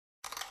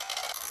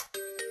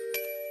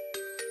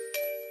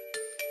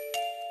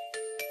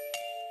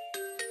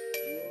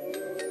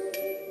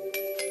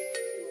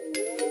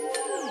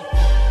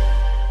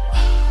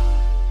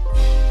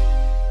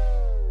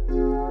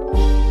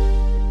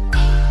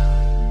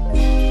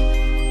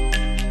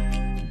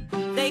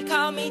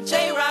me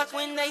J-Rock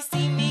when they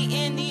see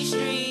me in these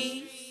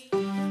streets,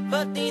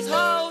 but these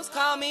hoes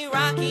call me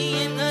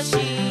Rocky in the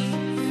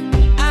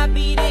sheets. I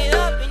beat it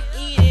up and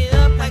eat it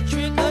up like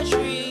trick or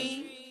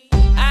treat.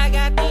 I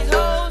got these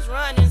hoes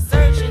running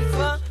searching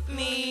for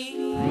me.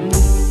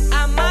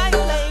 I might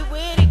lay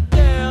with it,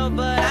 girl,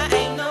 but I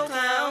ain't no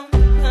clown.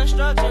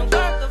 Construction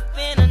worker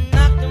finna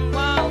knock them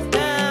walls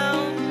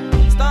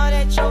down. Start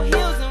at your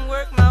heels and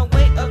work my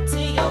way up to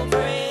your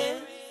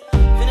breast.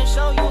 Finna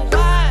show you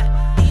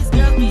why these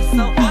girls be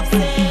so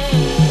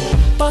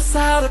upset. Bust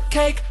out a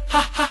cake,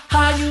 ha ha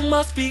ha, you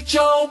must be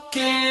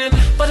joking.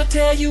 But I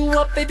tell you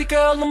what, baby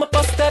girl, I'ma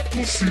bust that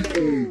pussy.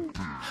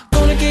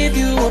 Gonna give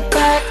you a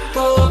back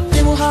rub,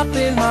 then we'll hop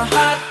in my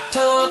hot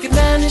tub and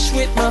vanish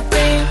with my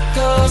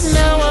fingers.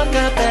 Now I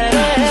got that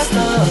ass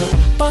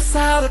up. Bust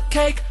out a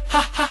cake,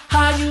 ha ha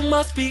ha, you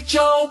must be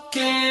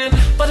joking.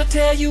 But I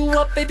tell you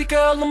what, baby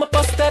girl, I'ma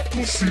bust that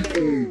pussy.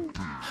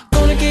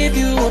 Gonna give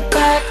you a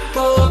back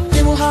rub,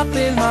 then we'll hop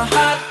in my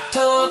hot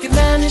tub and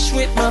vanish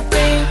with my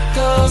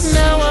fingers.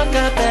 Now I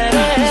got that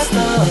ass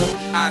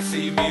up. I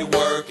see me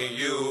working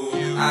you,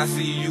 I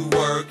see you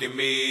working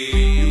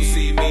me. You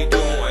see me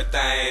doing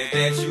things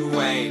that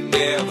you ain't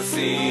never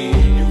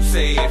seen. You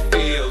say it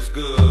feels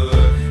good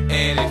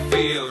and it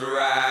feels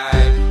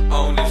right.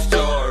 On this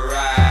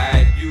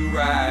joyride, you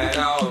ride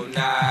all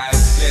night.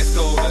 Let's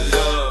go to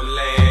Love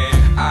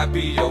Land, I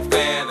be your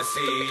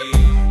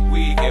fantasy.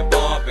 We can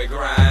bump and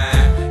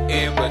grind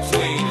in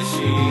between the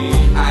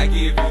sheets. I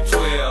give you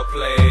 12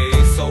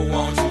 plays, so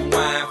won't you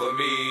whine for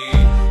me?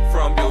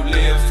 From your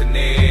lips to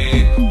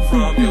neck,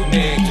 from your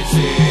neck to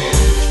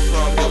chest,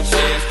 from your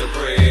chest to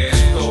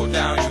breast. Go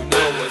down, you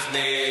know what's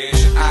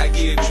next. I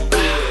give you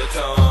good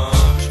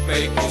tongue,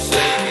 make you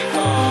shake and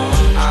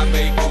come. I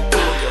make you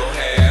pull your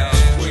hair,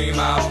 scream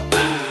out,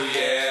 ooh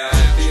yeah.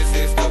 This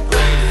is the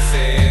greatest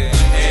set,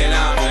 and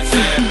I'm the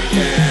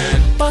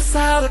champion. Bust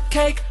out a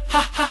cake,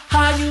 ha ha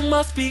ha, you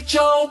must be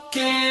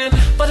joking.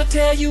 But I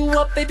tell you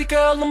what, baby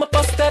girl, I'ma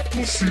bust that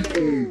pussy.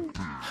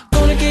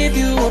 Gonna give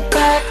you a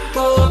back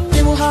rub,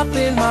 then we'll hop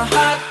in my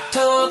hot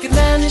tub and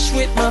vanish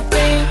with my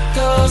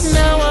fingers.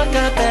 Now I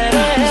got that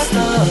ass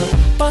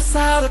up. Bust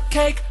out a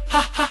cake,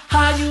 ha ha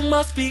ha, you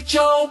must be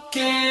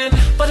joking.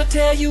 But I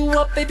tell you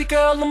what, baby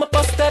girl, I'ma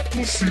bust that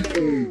pussy.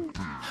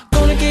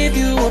 Gonna give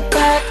you a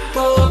back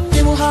rub,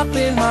 then we'll hop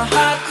in my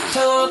hot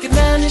tub and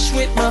vanish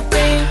with my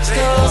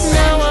fingers.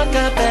 Now I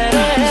got that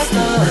ass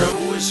up. Girl,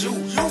 who is you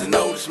to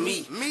notice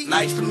me?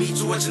 Nice to meet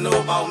you, what you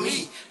know about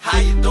me? How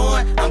you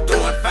doing? I'm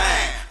doing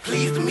fine.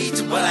 Pleased to meet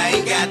you, but I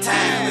ain't got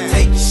time to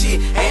take your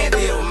shit and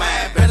deal with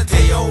mine. Better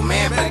tell your old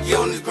man, better get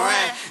on this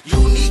grind. You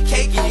need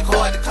cake and your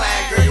card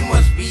decline, girl, you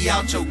must be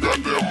out your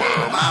goddamn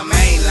mind. My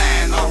main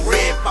line on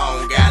red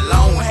bone, got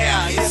long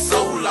hair, it's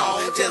so long.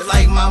 Just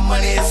like my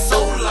money is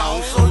so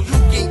long, so you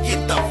can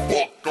get the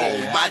fuck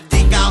on. My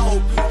dick, I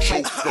hope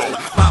you choke on.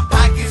 My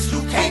pockets,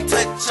 you can't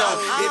touch on.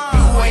 If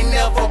you ain't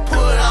never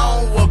put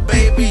on, well,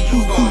 baby,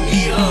 you gon'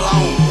 need a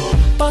loan.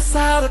 Bust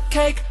out a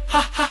cake,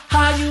 ha ha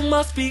ha, you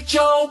must be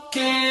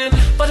joking.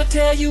 But I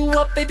tell you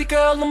what, baby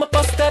girl, I'ma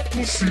bust that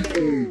pussy.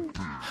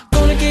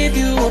 Gonna give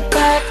you a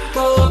back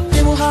rub,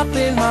 then we'll hop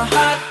in my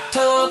hot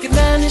tub and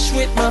vanish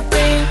with my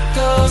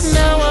fingers.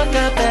 Now I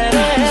got that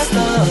ass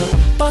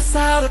up. Bust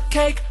out a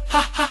cake,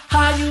 ha ha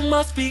ha, you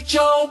must be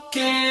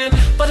joking.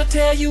 But I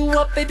tell you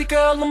what, baby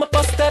girl, I'ma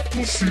bust that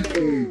pussy.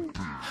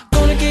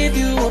 Gonna give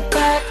you a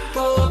back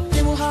rub,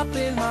 then we'll hop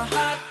in my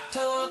hot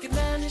tub and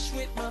vanish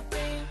with my